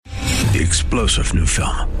The explosive new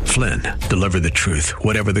film, Flynn, deliver the truth,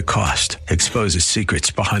 whatever the cost, exposes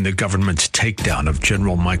secrets behind the government's takedown of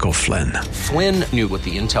General Michael Flynn. Flynn knew what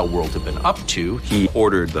the intel world had been up to. He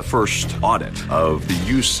ordered the first audit of the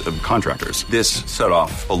use of contractors. This set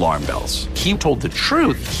off alarm bells. He told the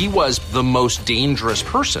truth. He was the most dangerous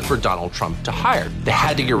person for Donald Trump to hire. They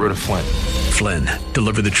had to get rid of Flynn. Flynn,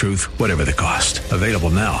 deliver the truth, whatever the cost. Available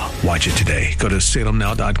now. Watch it today. Go to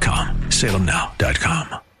salemnow.com.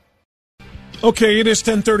 salemnow.com. Okay, it is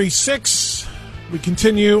 10:36. We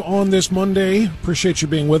continue on this Monday. Appreciate you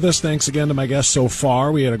being with us. Thanks again to my guests so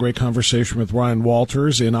far. We had a great conversation with Ryan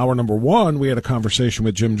Walters. In hour number one, we had a conversation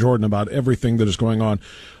with Jim Jordan about everything that is going on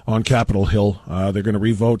Capitol Hill. They're going to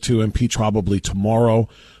revote to impeach probably tomorrow.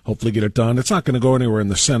 Hopefully get it done. It's not going to go anywhere in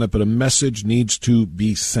the Senate, but a message needs to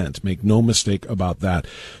be sent. Make no mistake about that.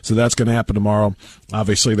 So that's going to happen tomorrow.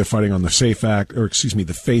 Obviously, they're fighting on the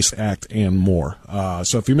the FACE Act and more.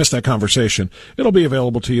 So if you missed that conversation, it'll be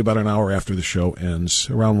available to you about an hour after the show ends,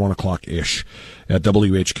 around 1 o'clock-ish at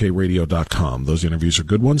WHKRadio.com. Those interviews are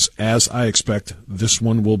good ones, as I expect this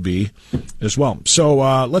one will be as well.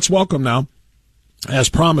 So let's welcome now, as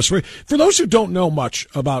promised, for those who don't know much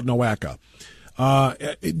about NOACA,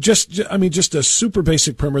 just a super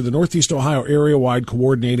basic primer. The Northeast Ohio Area-Wide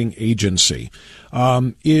Coordinating Agency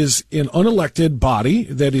is an unelected body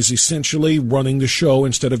that is essentially running the show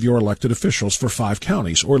instead of your elected officials for 5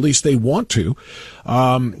 counties, or at least they want to.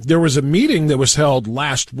 There was a meeting that was held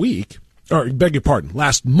last month,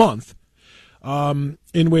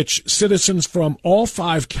 in which citizens from all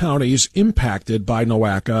 5 counties impacted by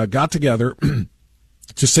NOACA got together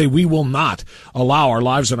to say we will not allow our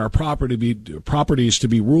lives and our properties to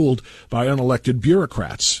be ruled by unelected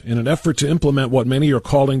bureaucrats in an effort to implement what many are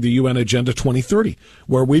calling the UN Agenda 2030,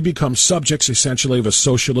 where we become subjects essentially of a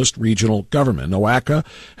socialist regional government. NOACA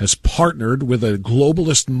has partnered with a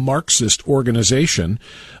globalist Marxist organization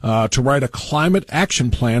to write a climate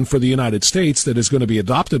action plan for the United States that is going to be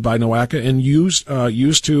adopted by NOACA and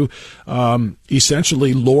used to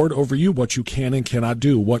essentially lord over you what you can and cannot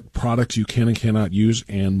do, what products you can and cannot use,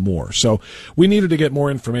 and more. So we needed to get more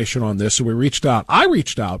information on this, so I reached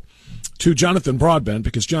out to Jonathan Broadbent,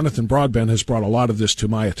 because Jonathan Broadbent has brought a lot of this to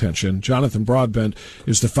my attention. Jonathan Broadbent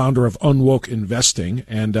is the founder of Unwoke Investing,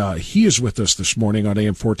 and he is with us this morning on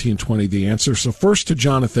AM 1420 The Answer. So first to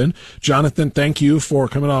Jonathan. Jonathan, thank you for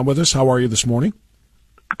coming on with us. How are you this morning?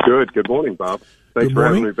 Good. Good morning, Bob. Thanks for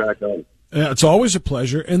having me back on. It's always a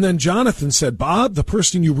pleasure. And then Jonathan said, Bob, the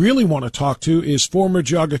person you really want to talk to is former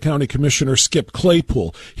Geauga County Commissioner Skip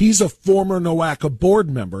Claypool. He's a former NOACA board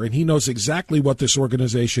member, and he knows exactly what this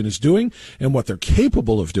organization is doing and what they're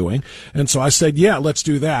capable of doing. And so I said, yeah, let's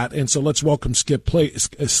do that. And so let's welcome Skip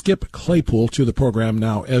Claypool to the program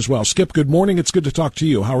now as well. Skip, good morning. It's good to talk to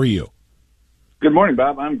you. How are you? Good morning,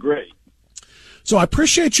 Bob. I'm great. So I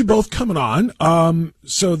appreciate you both coming on.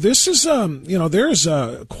 So this is, there's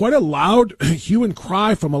quite a loud hue and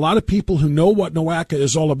cry from a lot of people who know what NOACA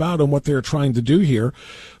is all about and what they're trying to do here.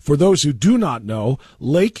 For those who do not know,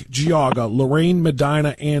 Lake Geauga, Lorain,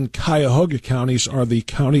 Medina, and Cuyahoga counties are the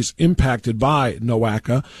counties impacted by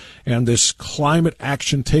NOACA and this climate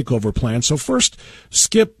action takeover plan. So first,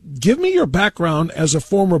 Skip, give me your background as a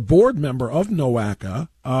former board member of NOACA.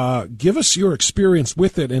 Give us your experience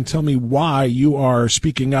with it and tell me why you are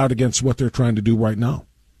speaking out against what they're trying to do right now.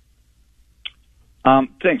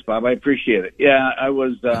 Thanks, Bob. I appreciate it. Yeah, I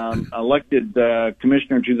was elected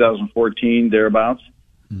commissioner in 2014, thereabouts.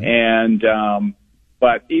 Mm-hmm. And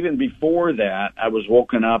but even before that, I was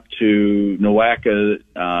woken up to NOACA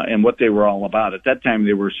and what they were all about. At that time,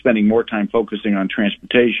 they were spending more time focusing on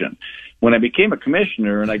transportation. When I became a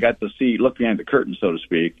commissioner and I got to look behind the curtain, so to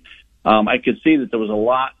speak, I could see that there was a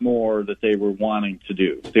lot more that they were wanting to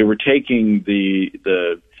do. They were taking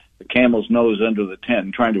the camel's nose under the tent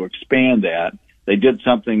and trying to expand that. They did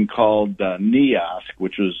something called NEOSC,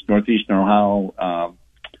 which was Northeastern Ohio.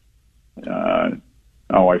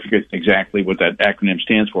 I forget exactly what that acronym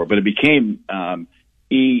stands for, but it became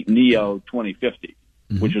NEO 2050,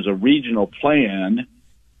 mm-hmm. which was a regional plan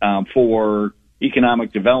for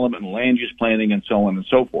economic development and land use planning and so on and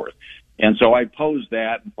so forth. And so I opposed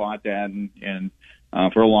that and fought that and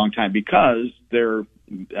for a long time because their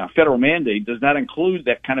federal mandate does not include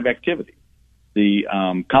that kind of activity.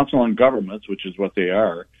 The Council on Governments, which is what they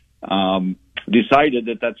are, decided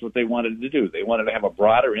that that's what they wanted to do. They wanted to have a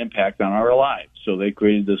broader impact on our lives. So they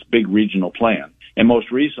created this big regional plan. And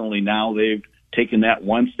most recently now they've taken that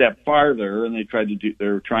one step farther and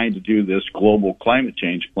they're trying to do this global climate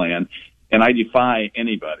change plan. And I defy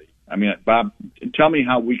anybody. I mean, Bob, tell me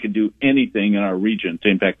how we could do anything in our region to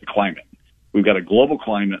impact the climate. We've got a global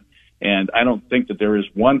climate, And I don't think that there is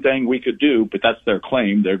one thing we could do, but that's their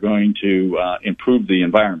claim. They're going to improve the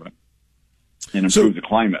environment and improve the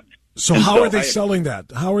climate. So how are they selling that?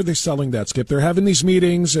 How are they selling that, Skip? They're having these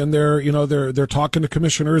meetings and they're talking to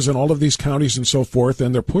commissioners in all of these counties and so forth,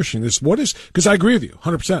 and they're pushing this. Because I agree with you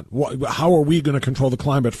 100%. How are we going to control the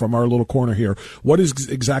climate from our little corner here? What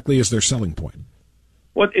exactly is their selling point?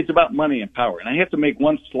 Well, it's about money and power. And I have to make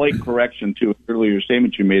one slight correction to an earlier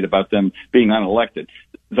statement you made about them being unelected.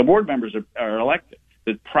 The board members are elected.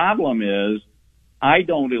 The problem is I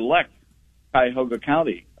don't elect Cuyahoga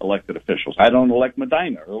County elected officials. I don't elect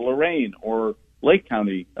Medina or Lorain or Lake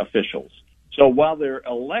County officials. So while they're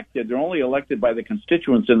elected, they're only elected by the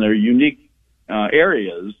constituents in their unique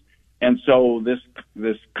areas. And so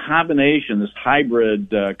this combination, this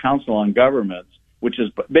hybrid council on governments, which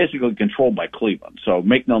is basically controlled by Cleveland. So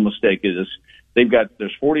make no mistake,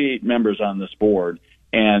 there's 48 members on this board,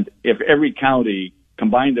 and if every county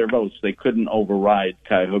combined their votes, they couldn't override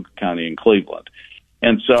Cuyahoga County and Cleveland.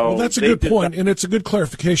 And so that's a good point, and it's a good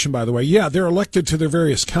clarification, by the way. Yeah, they're elected to their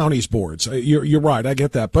various counties boards. You're right, I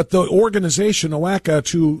get that. But the organization,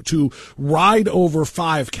 OACA, to ride over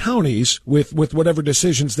 5 counties with whatever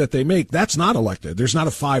decisions that they make, that's not elected. There's not a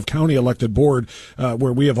 5-county elected board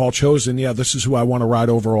where we have all chosen, this is who I want to ride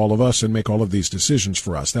over all of us and make all of these decisions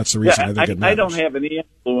for us. That's the reason I think it matters. I don't have any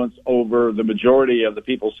influence over the majority of the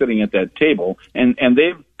people sitting at that table, and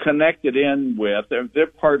they've connected in with, they're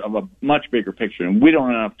part of a much bigger picture, and we don't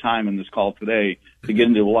have enough time in this call today to get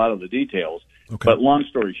into a lot of the details. Okay. But long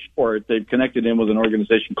story short, they've connected in with an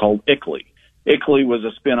organization called ICLEI. ICLEI was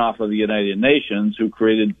a spinoff of the United Nations, who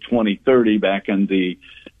created 2030 back in this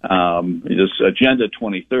Agenda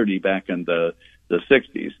 2030 back in the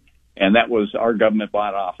 60s. And that was our government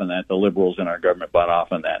bought off on that. The liberals in our government bought off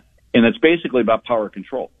on that. And it's basically about power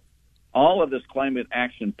control. All of this climate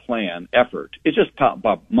action plan effort is just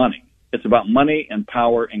about money. It's about money and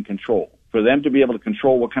power and control, for them to be able to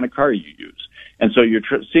control what kind of car you use. And so you're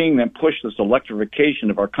seeing them push this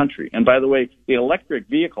electrification of our country. And by the way, the electric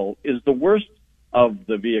vehicle is the worst of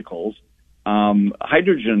the vehicles.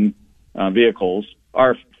 Hydrogen vehicles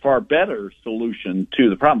are far better solution to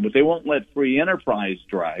the problem, but they won't let free enterprise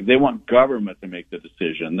drive. They want government to make the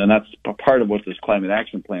decision, and that's part of what this climate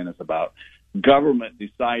action plan is about. Government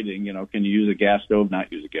deciding, can you use a gas stove,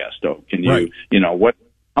 not use a gas stove? Can you, right.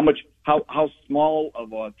 How small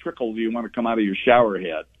of a trickle do you want to come out of your shower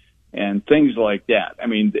head? And things like that. I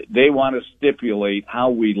mean, they want to stipulate how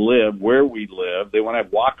we live, where we live. They want to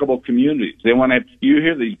have walkable communities. They want to have, you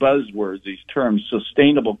hear these buzzwords, these terms,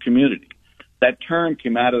 sustainable community. That term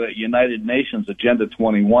came out of the United Nations Agenda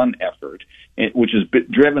 21 effort, which is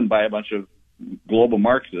driven by a bunch of global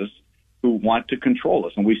Marxists who want to control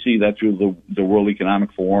us. And we see that through the World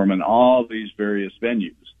Economic Forum and all these various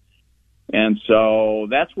venues. And so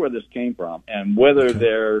that's where this came from. And whether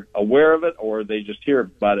they're aware of it or they just hear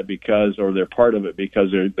about it or they're part of it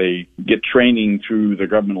because they get training through the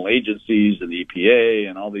governmental agencies and the EPA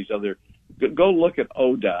and all these other, go look at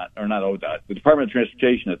the Department of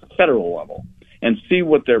Transportation at the federal level, and see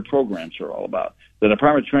what their programs are all about. The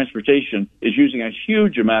Department of Transportation is using a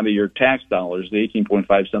huge amount of your tax dollars, the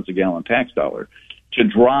 18.5 cents a gallon tax dollar, to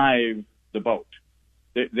drive the boat.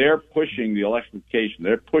 They're pushing the electrification.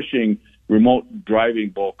 They're pushing remote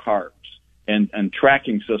driving-able cars and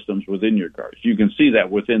tracking systems within your cars. You can see that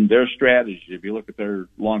within their strategy if you look at their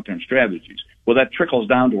long-term strategies. Well, that trickles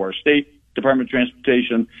down to our state Department of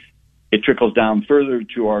Transportation. It trickles down further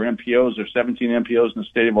to our MPOs. There's 17 MPOs in the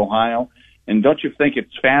state of Ohio. And don't you think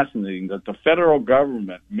it's fascinating that the federal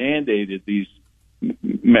government mandated these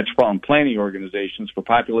metropolitan planning organizations for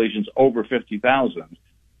populations over 50,000,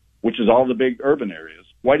 which is all the big urban areas?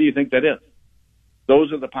 Why do you think that is?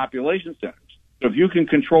 Those are the population centers. So if you can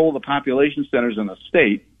control the population centers in a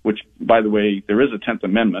state, which, by the way, there is a 10th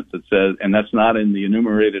Amendment that says, and that's not in the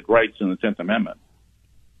enumerated rights in the 10th Amendment.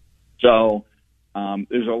 So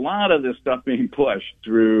there's a lot of this stuff being pushed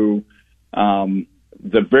through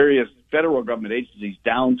the various federal government agencies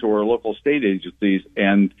down to our local state agencies.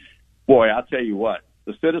 And, boy, I'll tell you what,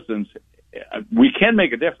 the citizens, we can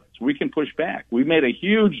make a difference. We can push back. We made a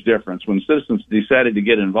huge difference when citizens decided to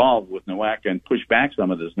get involved with NOACA and push back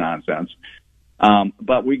some of this nonsense.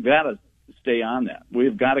 But we've got to stay on that.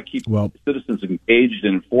 We've got to keep citizens engaged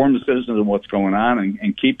and inform the citizens of what's going on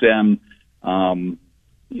and keep them so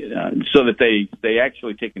that they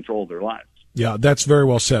actually take control of their lives. Yeah, that's very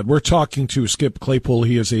well said. We're talking to Skip Claypool.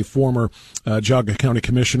 He is a former Geauga County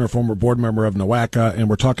Commissioner, former board member of NOACA, and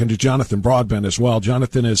we're talking to Jonathan Broadbent as well.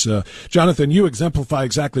 Jonathan, you exemplify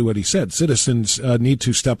exactly what he said. Citizens need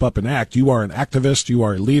to step up and act. You are an activist. You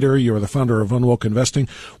are a leader. You are the founder of Unwoke Investing.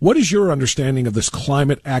 What is your understanding of this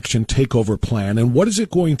climate action takeover plan, and what is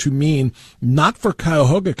it going to mean not for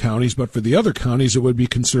Cuyahoga counties, but for the other counties that would be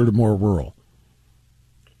considered more rural?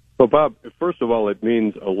 Well, Bob, first of all, it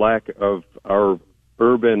means a lack of our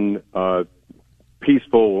urban,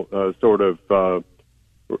 peaceful sort of a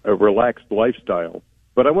relaxed lifestyle.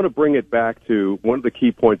 But I want to bring it back to one of the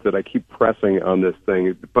key points that I keep pressing on this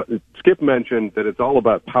thing. But Skip mentioned that it's all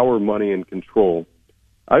about power, money, and control.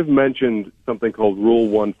 I've mentioned something called Rule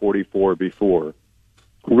 144 before.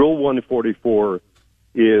 Rule 144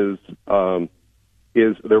 is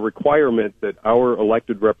the requirement that our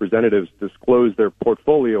elected representatives disclose their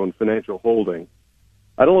portfolio and financial holding.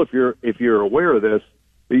 I don't know if you're aware of this,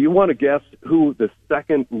 but you want to guess who the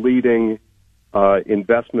second leading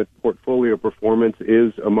investment portfolio performance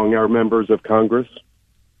is among our members of Congress?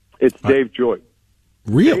 It's Dave Joyce.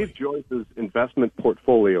 Really? Dave Joyce's investment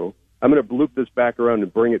portfolio. I'm going to loop this back around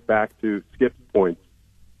and bring it back to Skip's points.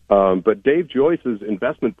 But Dave Joyce's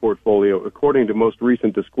investment portfolio, according to most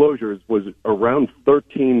recent disclosures, was around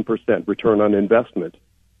 13% return on investment.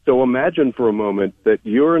 So imagine for a moment that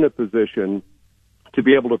you're in a position to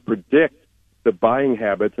be able to predict the buying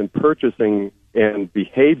habits and purchasing and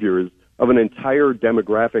behaviors of an entire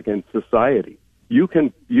demographic and society. You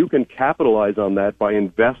can capitalize on that by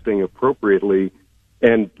investing appropriately.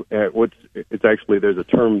 And there's a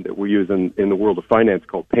term that we use in the world of finance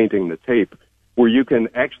called painting the tape, where you can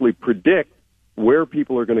actually predict where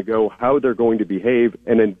people are going to go, how they're going to behave,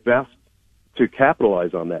 and invest to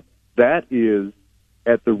capitalize on that. That is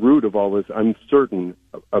at the root of all this, I'm certain,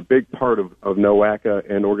 a big part of NOACA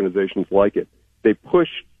and organizations like it. They push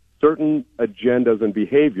certain agendas and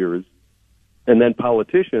behaviors, and then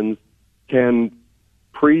politicians can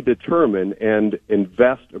predetermine and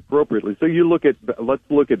invest appropriately. So let's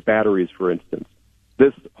look at batteries, for instance.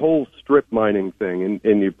 This whole strip mining thing,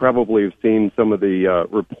 and you probably have seen some of the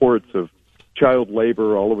reports of child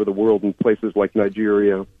labor all over the world in places like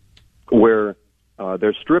Nigeria, where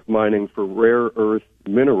they're strip mining for rare earth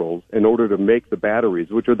minerals in order to make the batteries,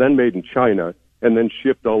 which are then made in China and then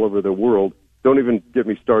shipped all over the world. Don't even get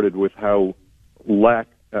me started with how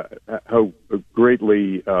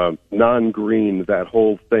greatly non-green that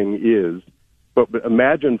whole thing is. But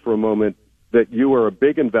imagine for a moment that you are a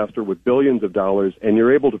big investor with billions of dollars and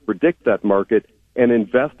you're able to predict that market and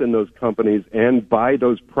invest in those companies and buy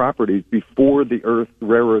those properties before the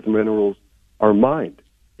rare earth minerals are mined.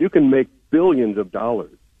 You can make billions of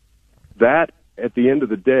dollars. That, at the end of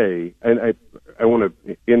the day, and I want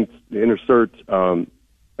to insert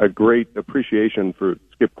a great appreciation for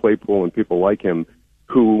Skip Claypool and people like him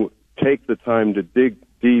who take the time to dig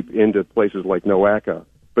deep into places like NOACA.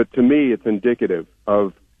 But to me, it's indicative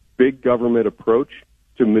of big government approach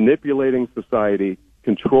to manipulating society,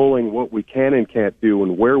 controlling what we can and can't do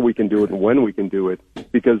and where we can do it and when we can do it,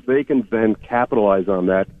 because they can then capitalize on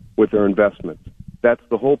that with their investments. That's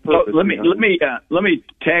the whole purpose. Let me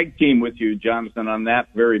tag team with you, Jonathan, on that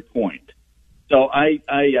very point. So I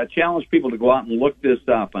challenge people to go out and look this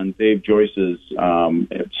up on Dave Joyce's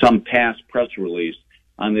some past press release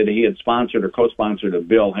on that he had sponsored or co-sponsored a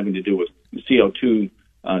bill having to do with CO2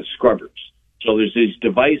 scrubbers. So there's these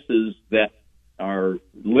devices that are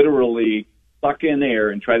literally suck in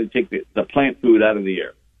air and try to take the plant food out of the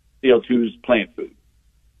air. CO2 is plant food.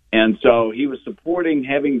 And so he was supporting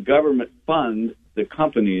having government fund the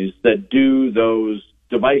companies that do those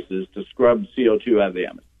devices to scrub CO2 out of the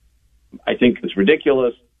atmosphere. I think it's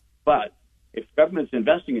ridiculous, but if government's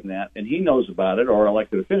investing in that and he knows about it or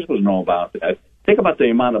elected officials know about that, think about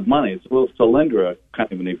the amount of money. It's a little Solyndra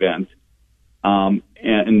kind of an event.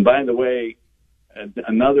 And by the way,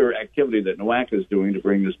 another activity that NOACA is doing, to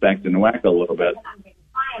bring this back to NOACA a little bit,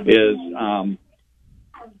 is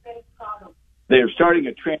they're starting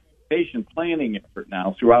a transportation planning effort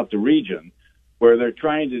now throughout the region where they're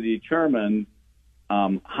trying to determine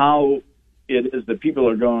how it is that people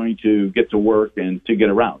are going to get to work and to get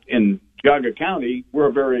around. In Geauga County, we're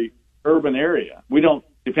a very urban area. We don't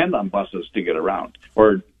depend on buses to get around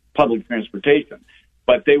or public transportation.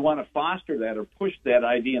 But they want to foster that or push that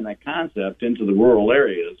idea and that concept into the rural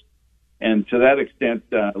areas. And to that extent,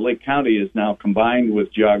 Lake County is now combined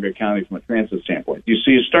with Geauga County from a transit standpoint. You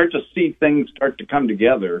start to see things start to come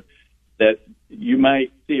together that you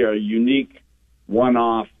might see are unique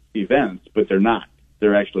one-off events, but they're not.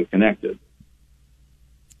 They're actually connected.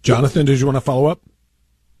 Jonathan, did you want to follow up?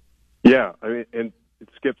 Yeah, I mean, and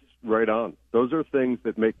Skip's right on. Those are things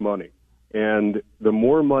that make money. And the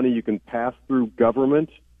more money you can pass through government,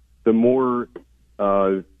 the more,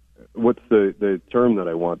 what's the term that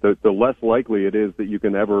I want? The less likely it is that you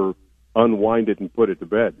can ever unwind it and put it to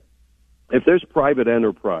bed. If there's private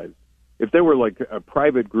enterprise, if there were like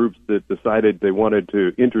private groups that decided they wanted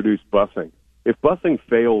to introduce busing, if busing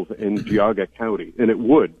fails in Geauga County, and it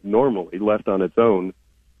would normally left on its own,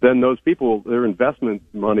 then those people, their investment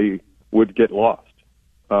money would get lost,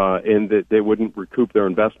 and that they wouldn't recoup their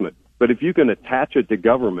investment. But if you can attach it to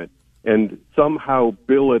government and somehow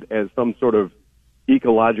bill it as some sort of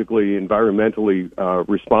ecologically, environmentally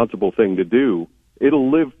responsible thing to do,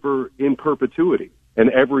 it'll live in perpetuity. And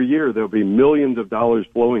every year there'll be millions of dollars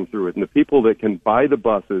flowing through it. And the people that can buy the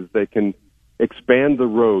buses, they can expand the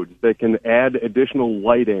roads, they can add additional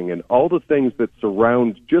lighting, and all the things that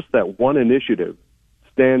surround just that one initiative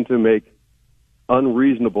stand to make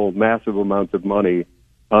unreasonable, massive amounts of money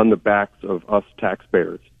on the backs of us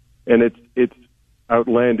taxpayers. And it's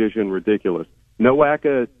outlandish and ridiculous.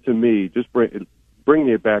 NOACA, to me, just bringing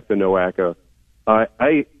it back to NOACA,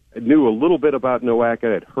 I knew a little bit about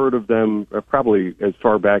NOACA, had heard of them probably as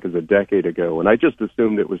far back as a decade ago, and I just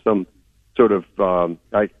assumed it was some sort of,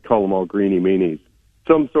 I call them all greenie meanies,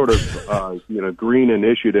 some sort of, green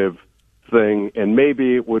initiative thing, and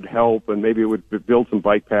maybe it would help, and maybe it would build some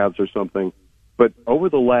bike paths or something. But over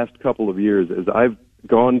the last couple of years, as I've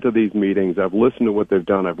gone to these meetings, I've listened to what they've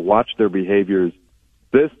done, I've watched their behaviors,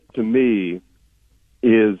 this, to me,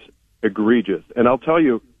 is egregious. And I'll tell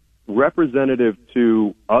you, representative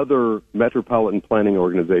to other metropolitan planning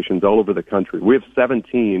organizations all over the country, we have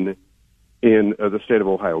 17 in the state of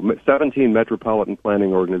Ohio, 17 metropolitan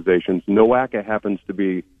planning organizations. NOACA happens to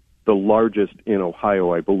be the largest in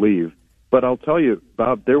Ohio, I believe. But I'll tell you,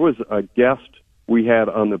 Bob, there was a guest we had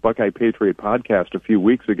on the Buckeye Patriot podcast a few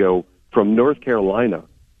weeks ago from North Carolina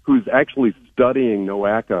who's actually studying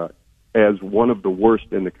NOACA as one of the worst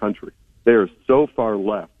in the country. They are so far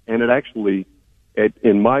left. And it actually,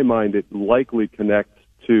 in my mind, it likely connects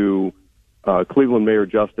to Cleveland Mayor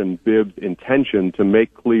Justin Bibb's intention to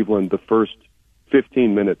make Cleveland the first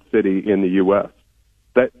 15-minute city in the U.S.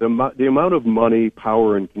 That the amount of money,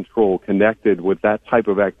 power, and control connected with that type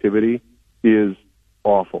of activity is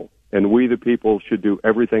awful. And we, the people, should do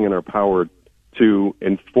everything in our power to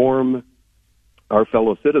inform our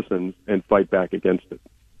fellow citizens and fight back against it.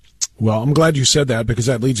 Well, I'm glad you said that, because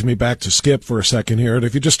that leads me back to Skip for a second here. And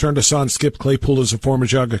if you just turned us on, Skip Claypool is a former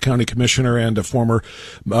Geauga County commissioner and a former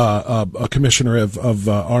a commissioner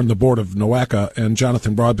on the board of NOACA, and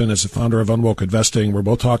Jonathan Broadbent is the founder of Unwoke Investing. We're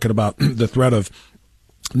both talking about the threat of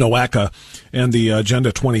NOACA and the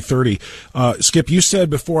Agenda 2030. Skip, you said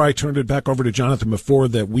before I turned it back over to Jonathan before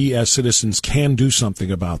that we as citizens can do something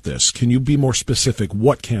about this. Can you be more specific?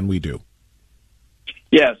 What can we do?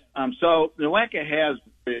 Yes. So NOACA has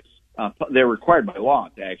they're required by law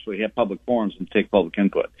to actually have public forums and take public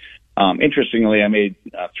input. Interestingly, I made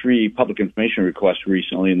 3 public information requests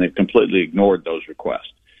recently, and they've completely ignored those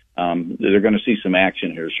requests. They're going to see some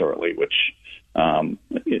action here shortly, which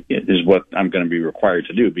is what I'm going to be required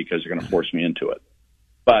to do because they're going to force me into it.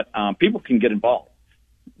 But people can get involved.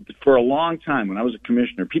 For a long time, when I was a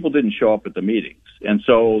commissioner, people didn't show up at the meetings. And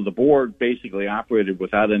so the board basically operated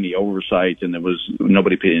without any oversight, and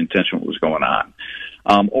nobody paid attention to what was going on.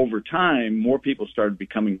 Over time, more people started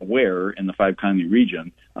becoming aware in the 5-county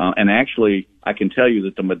region. And actually, I can tell you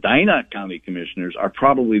that the Medina County commissioners are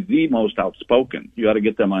probably the most outspoken. You ought to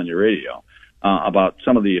get them on your radio about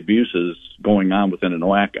some of the abuses going on within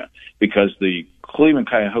NOACA, because the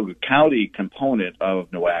Cleveland-Cuyahoga County component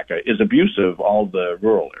of NOACA is abusive all the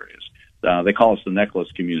rural areas. They call us the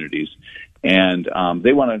necklace communities. And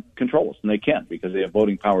they want to control us, and they can, because they have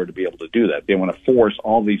voting power to be able to do that. They want to force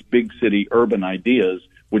all these big city urban ideas,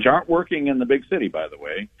 which aren't working in the big city, by the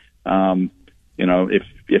way.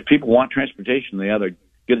 If people want transportation, they either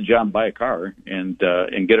get a job and buy a car and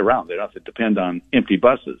get around. They don't have to depend on empty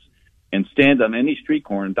buses. And stand on any street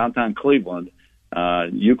corner in downtown Cleveland,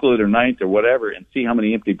 Euclid or 9th or whatever, and see how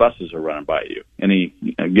many empty buses are running by you any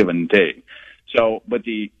given day. So,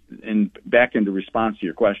 back into response to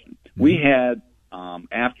your question, we had,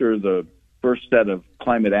 after the first set of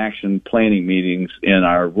climate action planning meetings in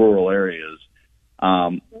our rural areas,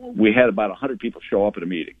 we had about 100 people show up at a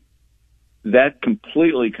meeting. That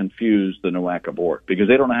completely confused the NOACA board because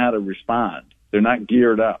they don't know how to respond. They're not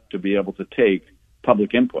geared up to be able to take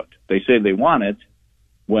public input. They say they want it.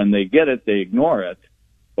 When they get it, they ignore it.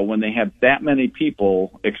 But when they have that many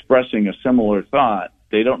people expressing a similar thought,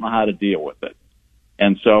 they don't know how to deal with it.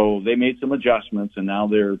 And so they made some adjustments, and now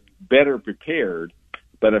they're better prepared.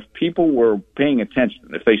 But if people were paying attention,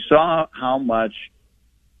 if they saw how much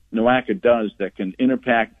NOACA does that can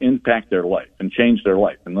impact their life and change their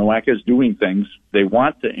life. And NOACA is doing things they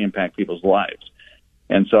want to impact people's lives.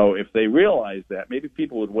 And so if they realize that, maybe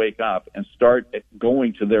people would wake up and start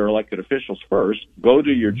going to their elected officials first. Go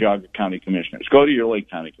to your Geauga County commissioners. Go to your Lake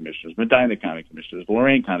County commissioners, Medina County commissioners,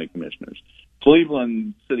 Lorain County commissioners,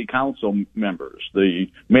 Cleveland City Council members, the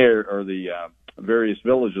mayor or the various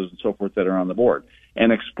villages and so forth that are on the board,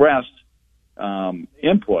 and express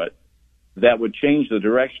input that would change the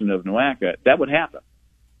direction of NOACA. That would happen.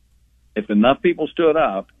 If enough people stood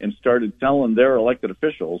up and started telling their elected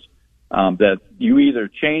officials that you either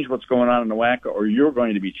change what's going on in NOACA or you're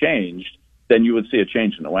going to be changed, then you would see a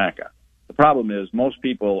change in NOACA. The problem is most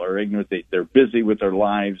people are ignorant. They're busy with their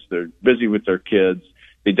lives. They're busy with their kids.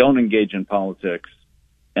 They don't engage in politics.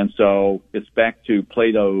 And so it's back to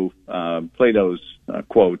Plato's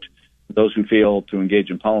quote, those who fail to engage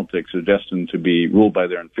in politics are destined to be ruled by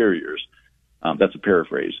their inferiors. That's a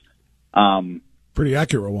paraphrase. Pretty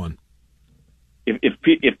accurate one.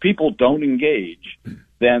 If people don't engage,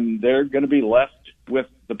 then they're going to be left with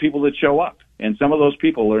the people that show up. And some of those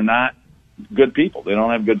people are not good people. They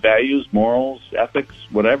don't have good values, morals, ethics,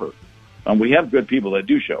 whatever. We have good people that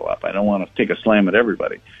do show up. I don't want to take a slam at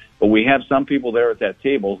everybody. But we have some people there at that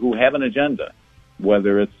table who have an agenda,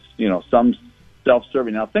 whether it's, some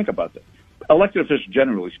self-serving. Now, think about this. Elected officials,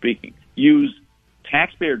 generally speaking, use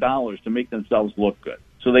taxpayer dollars to make themselves look good.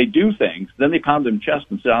 So they do things, then they pound their chest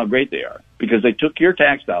and say how great they are because they took your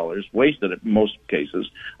tax dollars, wasted it in most cases,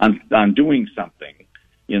 on doing something.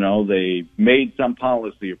 They made some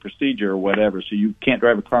policy or procedure or whatever, so you can't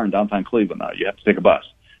drive a car in downtown Cleveland now. You have to take a bus.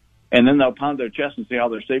 And then they'll pound their chest and say how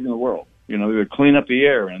they're saving the world. They're clean up the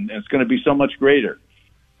air, and it's going to be so much greater.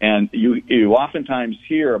 And you oftentimes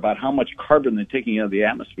hear about how much carbon they're taking out of the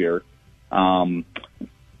atmosphere,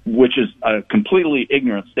 which is a completely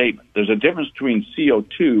ignorant statement. There's a difference between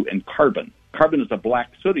CO2 and carbon. Carbon is a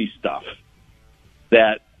black sooty stuff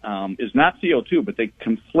that is not CO2, but they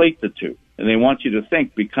conflate the two. And they want you to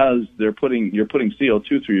think because you're putting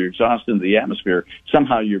CO2 through your exhaust into the atmosphere,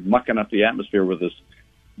 somehow you're mucking up the atmosphere with this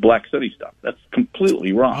black city stuff. That's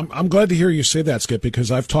completely wrong. I'm glad to hear you say that, Skip, because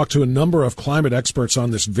I've talked to a number of climate experts on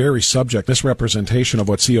this very subject, this representation of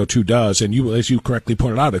what CO2 does. And you, as you correctly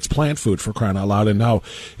pointed out, it's plant food, for crying out loud, and how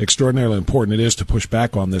extraordinarily important it is to push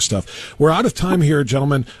back on this stuff. We're out of time here,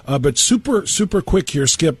 gentlemen, but super quick here,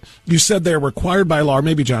 Skip. You said they're required by law, or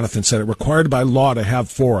maybe Jonathan said it, required by law to have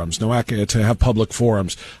forums, to have public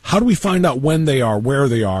forums. How do we find out when they are, where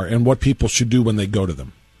they are, and what people should do when they go to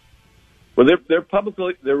them? Well,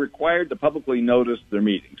 they're required to publicly notice their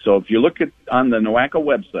meetings. So if you look on the NOACA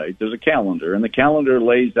website, there's a calendar, and the calendar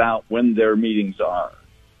lays out when their meetings are.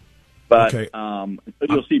 But okay.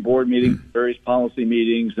 You'll see board meetings, various policy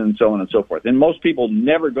meetings, and so on and so forth. And most people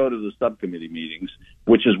never go to the subcommittee meetings,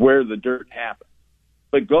 which is where the dirt happens.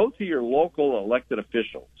 But go to your local elected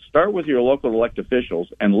officials. Start with your local elected officials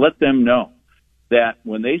and let them know that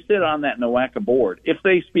when they sit on that NOACA board, if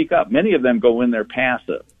they speak up, many of them go in there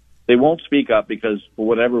passive. They won't speak up because, for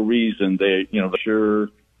whatever reason,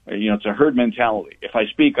 it's a herd mentality. If I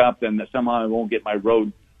speak up, then somehow I won't get my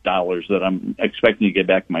road dollars that I'm expecting to get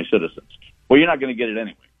back to my citizens. Well, you're not going to get it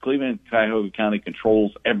anyway. Cleveland and Cuyahoga County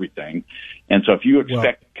controls everything. And so if you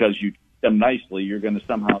expect because you treat them nicely, you're going to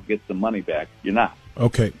somehow get some money back, you're not.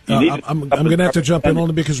 Okay. I'm going to have to jump in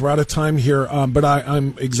only because we're out of time here. But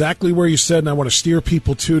I'm exactly where you said, and I want to steer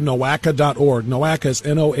people to NOACA.org. NOACA is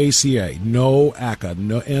N-O-A-C-A.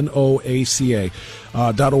 NOACA, N-O-A-C-A,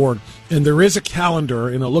 .org. And there is a calendar,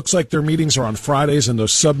 and it looks like their meetings are on Fridays, and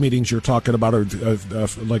those sub-meetings you're talking about are,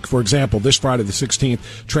 like, for example, this Friday the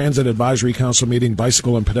 16th, Transit Advisory Council meeting,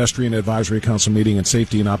 Bicycle and Pedestrian Advisory Council meeting, and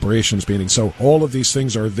Safety and Operations meeting. So all of these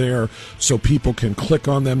things are there so people can click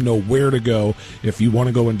on them, know where to go if you want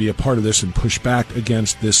to go and be a part of this and push back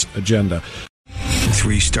against this agenda.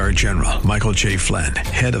 3-star General Michael J. Flynn,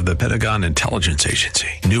 head of the Pentagon Intelligence Agency,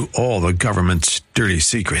 knew all the government's dirty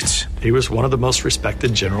secrets. He was one of the most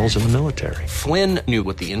respected generals in the military. Flynn knew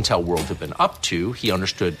what the intel world had been up to. He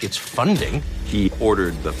understood its funding. He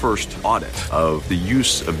ordered the first audit of the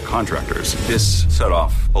use of contractors. This set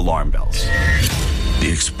off alarm bells. The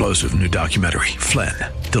explosive new documentary, Flynn,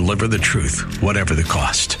 Deliver the Truth, Whatever the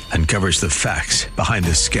Cost, uncovers the facts behind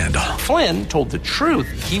this scandal. Flynn told the truth.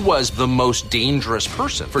 He was the most dangerous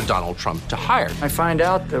person for Donald Trump to hire. I find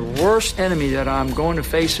out the worst enemy that I'm going to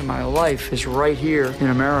face in my life is right here in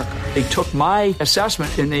America. They took my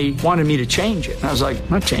assessment and they wanted me to change it. And I was like, I'm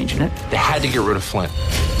not changing it. They had to get rid of Flynn.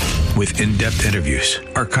 With in-depth interviews,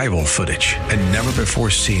 archival footage, and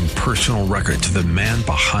never-before-seen personal records of the man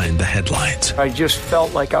behind the headlines. I just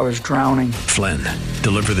felt like I was drowning. Flynn,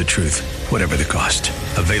 deliver the truth, whatever the cost.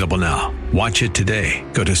 Available now. Watch it today.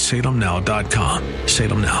 Go to salemnow.com.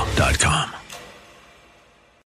 salemnow.com.